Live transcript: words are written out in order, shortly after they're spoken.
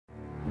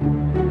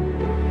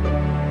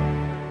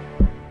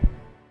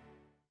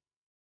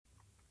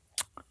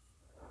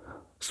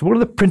So what are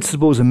the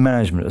principles of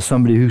management of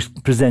somebody who's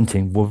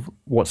presenting with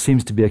what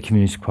seems to be a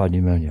community-acquired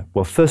pneumonia?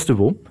 Well, first of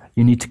all,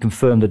 you need to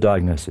confirm the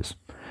diagnosis.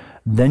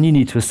 Then you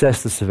need to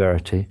assess the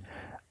severity,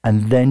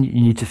 and then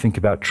you need to think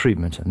about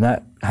treatment. And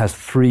that has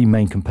three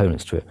main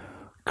components to it.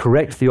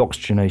 Correct the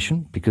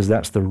oxygenation, because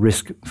that's the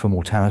risk for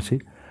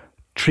mortality.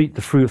 Treat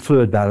the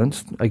fluid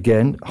balance.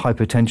 Again,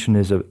 hypotension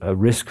is a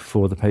risk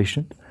for the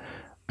patient.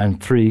 And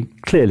three,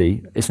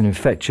 clearly, it's an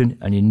infection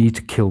and you need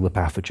to kill the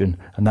pathogen,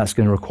 and that's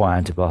going to require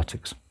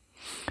antibiotics.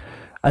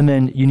 And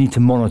then you need to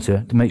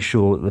monitor to make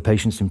sure that the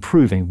patient's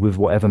improving with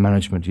whatever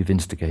management you've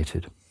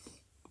instigated.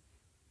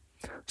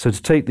 So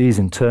to take these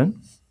in turn,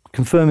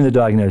 confirming the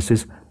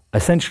diagnosis,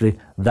 essentially,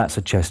 that's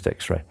a chest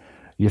X-ray.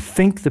 You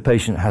think the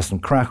patient has some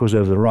crackles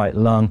over the right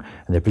lung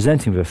and they're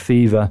presenting with a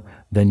fever,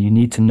 then you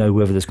need to know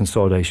whether there's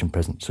consolidation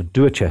present. So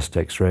do a chest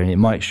X-ray, and it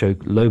might show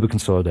lobar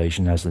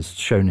consolidation, as is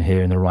shown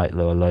here in the right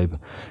lower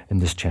lobe in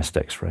this chest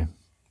X-ray.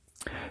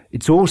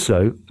 It's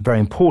also very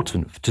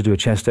important to do a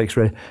chest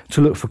X-ray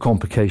to look for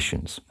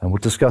complications, and we'll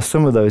discuss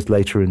some of those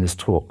later in this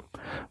talk,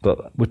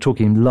 but we're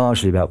talking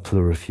largely about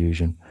pleural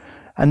effusion.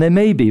 And there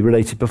may be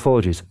related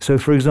pathologies. So,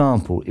 for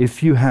example,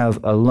 if you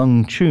have a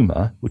lung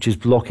tumour which is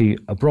blocking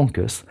a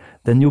bronchus,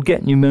 then you'll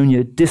get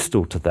pneumonia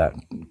distal to that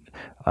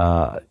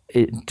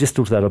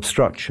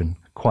obstruction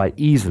quite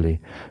easily.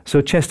 So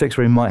a chest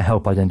X-ray might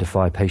help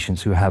identify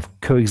patients who have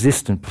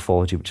coexistent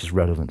pathology which is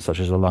relevant,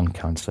 such as a lung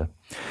cancer.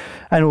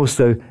 And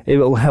also, it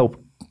will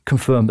help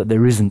confirm that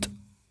there isn't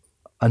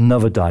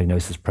another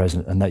diagnosis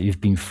present and that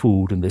you've been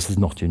fooled and this is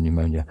not your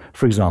pneumonia.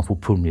 For example,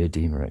 pulmonary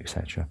edema,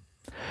 etc.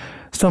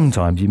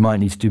 Sometimes you might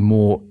need to do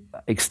more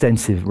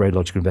extensive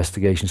radiological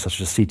investigations,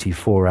 such as a CT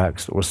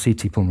thorax or a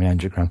CT pulmonary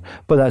angiogram,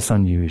 but that's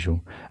unusual.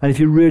 And if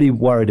you're really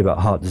worried about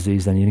heart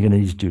disease, then you're going to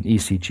need to do an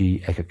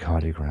ECG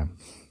echocardiogram.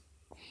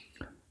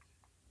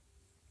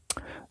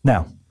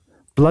 Now,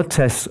 blood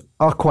tests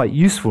are quite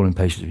useful in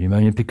patients with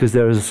pneumonia because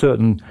there are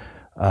certain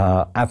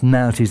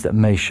abnormalities that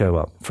may show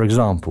up. For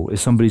example, if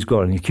somebody's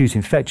got an acute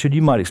infection,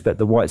 you might expect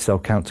the white cell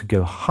count to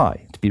go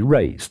high, to be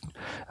raised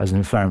as an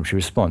inflammatory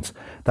response.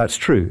 That's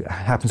true. It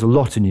happens a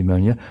lot in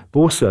pneumonia, but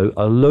also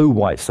a low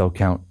white cell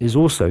count is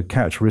also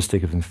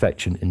characteristic of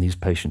infection in these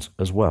patients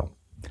as well.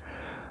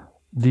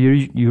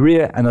 The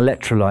urea and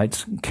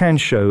electrolytes can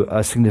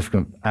show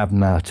significant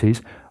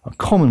abnormalities,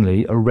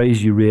 commonly a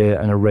raised urea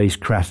and a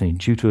raised creatinine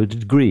due to a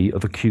degree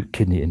of acute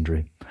kidney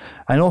injury.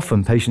 And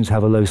often patients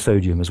have a low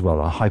sodium as well,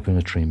 a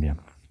hyponatremia.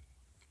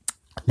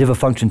 Liver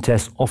function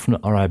tests often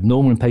are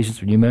abnormal in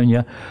patients with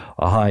pneumonia,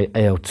 a high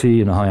ALT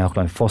and a high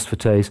alkaline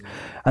phosphatase,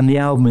 and the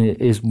albumin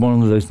is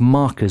one of those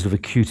markers of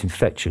acute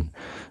infection.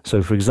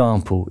 So, for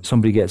example,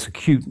 somebody gets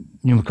acute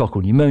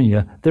pneumococcal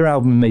pneumonia, their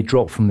albumin may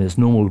drop from its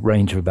normal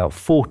range of about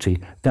 40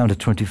 down to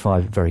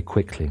 25 very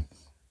quickly.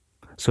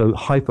 So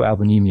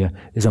hypoalbuminemia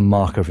is a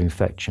marker of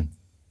infection.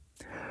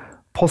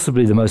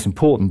 Possibly the most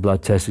important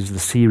blood test is the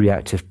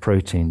C-reactive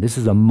protein. This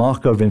is a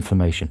marker of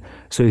inflammation.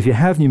 So if you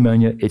have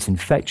pneumonia, it's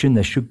infection,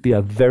 there should be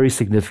a very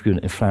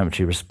significant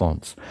inflammatory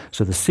response.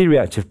 So the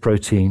C-reactive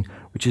protein,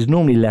 which is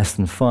normally less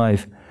than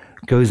 5,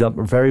 goes up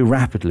very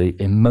rapidly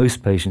in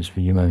most patients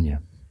with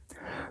pneumonia.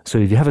 So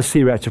if you have a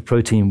C-reactive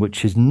protein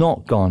which is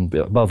not gone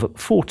above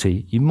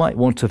 40, you might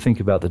want to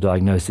think about the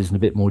diagnosis in a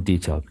bit more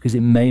detail, because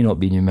it may not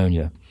be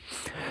pneumonia.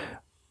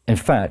 In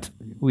fact,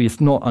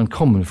 it's not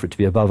uncommon for it to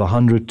be above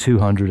 100,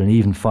 200, and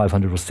even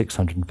 500 or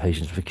 600 in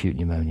patients with acute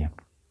pneumonia.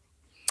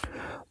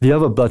 The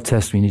other blood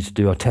tests we need to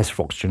do are tests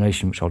for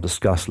oxygenation, which I'll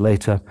discuss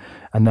later,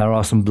 and there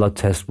are some blood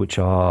tests which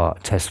are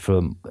tests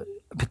for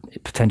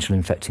potential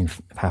infecting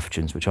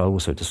pathogens, which I'll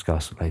also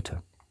discuss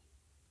later.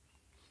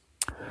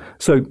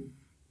 So,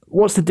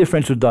 what's the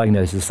differential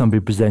diagnosis of somebody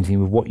presenting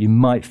with what you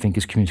might think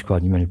is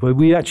community-acquired pneumonia? Well,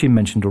 we actually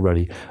mentioned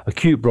already,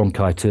 acute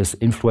bronchitis,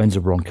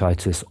 influenza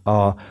bronchitis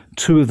are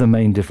two of the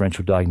main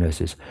differential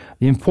diagnoses.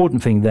 The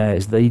important thing there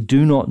is they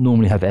do not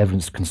normally have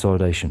evidence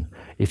consolidation.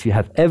 If you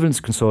have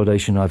evidence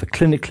consolidation either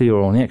clinically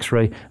or on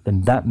X-ray,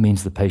 then that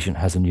means the patient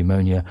has a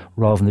pneumonia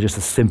rather than just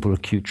a simple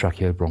acute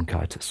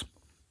tracheobronchitis.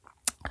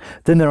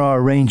 Then there are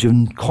a range of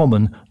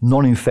common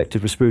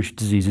non-infective respiratory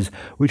diseases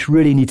which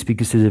really need to be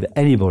considered of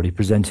anybody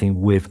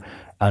presenting with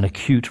an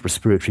acute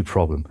respiratory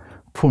problem.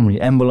 Pulmonary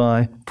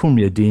emboli,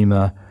 pulmonary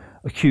edema,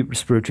 acute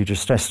respiratory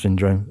distress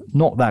syndrome,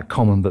 not that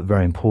common but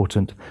very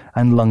important,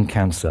 and lung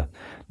cancer.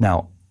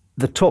 Now,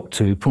 the top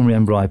two, pulmonary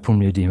emboli,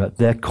 pulmonary edema,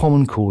 they're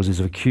common causes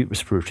of acute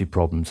respiratory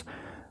problems.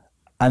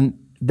 And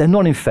they're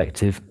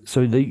non-infective,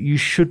 so that you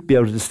should be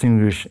able to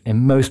distinguish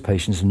in most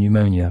patients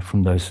pneumonia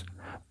from those.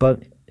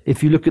 But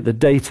if you look at the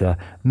data,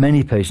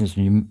 many patients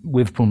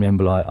with pulmonary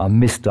emboli are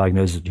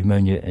misdiagnosed as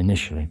pneumonia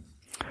initially.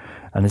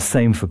 And the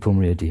same for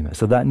pulmonary edema.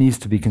 So that needs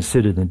to be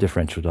considered in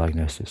differential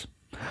diagnosis.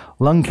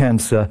 Lung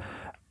cancer,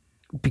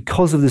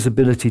 because of this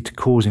ability to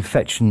cause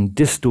infection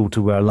distal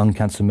to where lung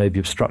cancer may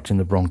be obstructing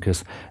the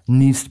bronchus,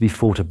 needs to be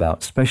thought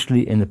about,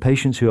 especially in the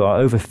patients who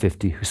are over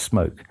 50 who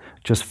smoke.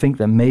 Just think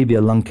that maybe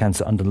a lung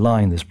cancer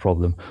underlying this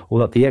problem, or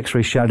that the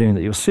X-ray shadowing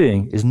that you're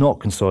seeing is not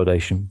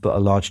consolidation, but a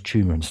large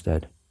tumor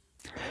instead.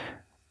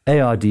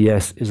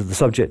 ARDS is the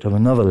subject of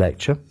another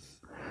lecture,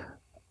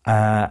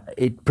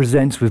 It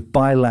presents with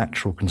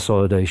bilateral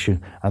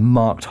consolidation and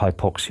marked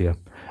hypoxia,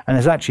 and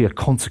is actually a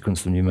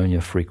consequence of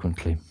pneumonia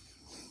frequently.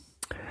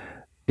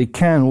 It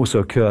can also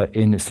occur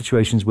in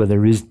situations where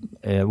there is,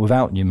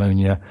 without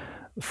pneumonia,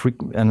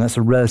 and that's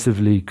a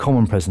relatively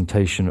common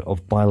presentation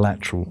of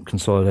bilateral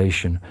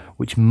consolidation,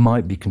 which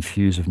might be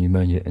confused with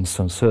pneumonia in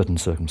some certain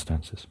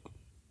circumstances.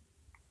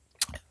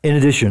 In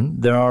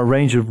addition, there are a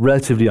range of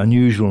relatively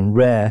unusual and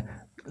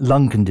rare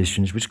lung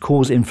conditions which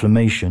cause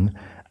inflammation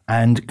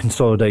and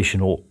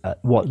consolidation, or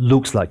what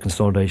looks like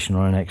consolidation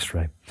on an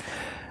X-ray.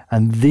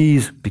 And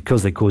these,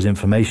 because they cause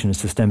inflammation and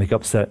systemic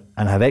upset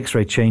and have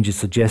X-ray changes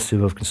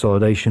suggestive of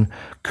consolidation,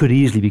 could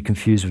easily be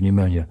confused with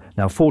pneumonia.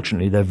 Now,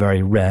 fortunately, they're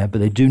very rare,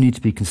 but they do need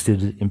to be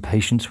considered in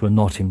patients who are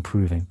not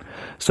improving.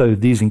 So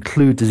these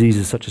include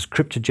diseases such as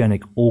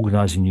cryptogenic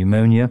organizing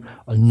pneumonia,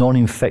 a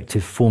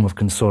non-infective form of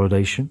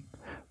consolidation,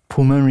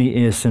 pulmonary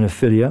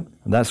eosinophilia,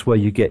 and that's where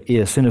you get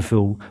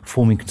eosinophil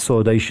forming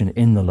consolidation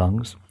in the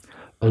lungs,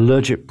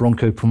 allergic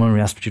bronchopulmonary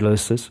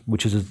aspergillosis,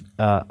 which is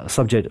a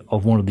subject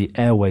of one of the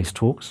airways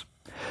talks,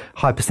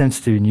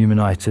 hypersensitivity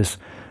pneumonitis,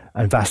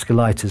 and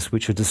vasculitis,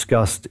 which are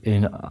discussed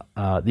in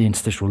the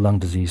interstitial lung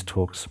disease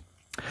talks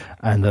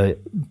and the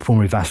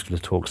pulmonary vascular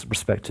talks,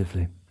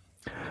 respectively.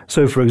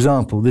 So, for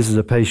example, this is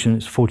a patient,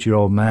 it's a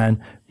 40-year-old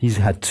man. He's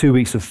had 2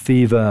 weeks of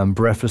fever and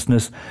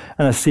breathlessness,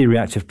 and a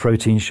C-reactive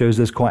protein shows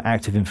there's quite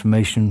active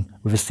inflammation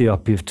with a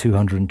CRP of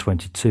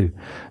 222.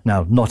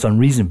 Now, not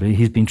unreasonably,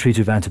 he's been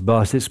treated with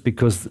antibiotics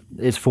because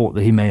it's thought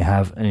that he may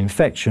have an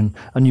infection,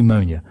 a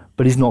pneumonia,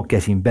 but he's not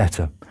getting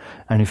better.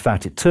 And in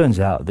fact, it turns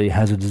out that he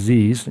has a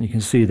disease, and you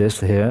can see this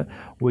here,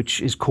 which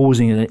is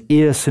causing an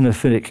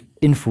eosinophilic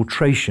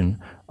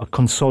infiltration, a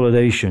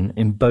consolidation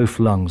in both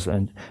lungs,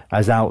 and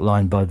as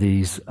outlined by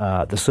these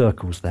the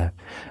circles there.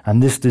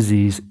 And this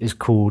disease is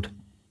called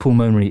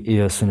pulmonary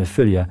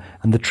eosinophilia,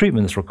 and the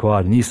treatment that's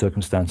required in these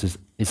circumstances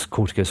is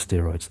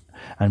corticosteroids.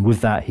 And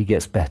with that, he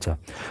gets better.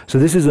 So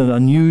this is an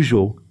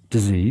unusual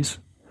disease,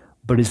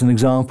 but it's an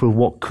example of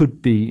what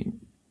could be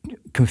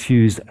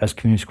confused as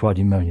community-acquired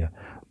pneumonia.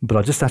 But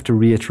I just have to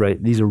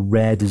reiterate, these are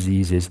rare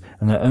diseases,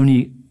 and they're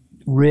only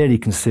rarely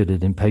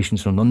considered in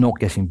patients who are not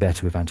getting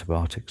better with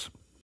antibiotics.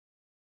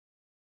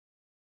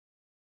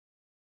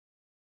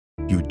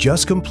 You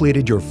just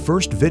completed your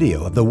first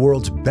video of the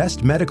world's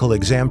best medical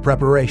exam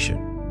preparation.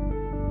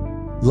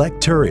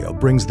 Lecturio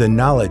brings the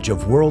knowledge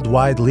of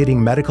worldwide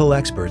leading medical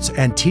experts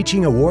and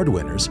teaching award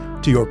winners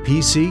to your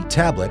PC,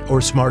 tablet, or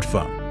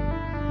smartphone.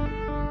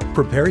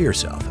 Prepare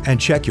yourself and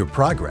check your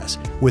progress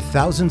with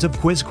thousands of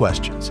quiz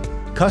questions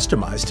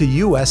customized to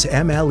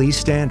USMLE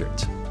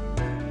standards.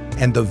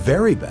 And the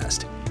very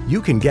best,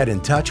 you can get in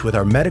touch with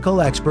our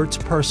medical experts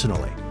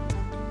personally.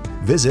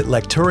 Visit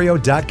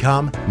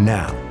Lecturio.com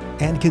now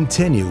and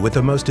continue with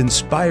the most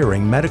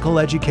inspiring medical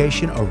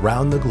education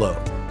around the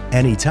globe,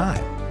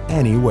 anytime,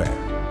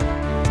 anywhere.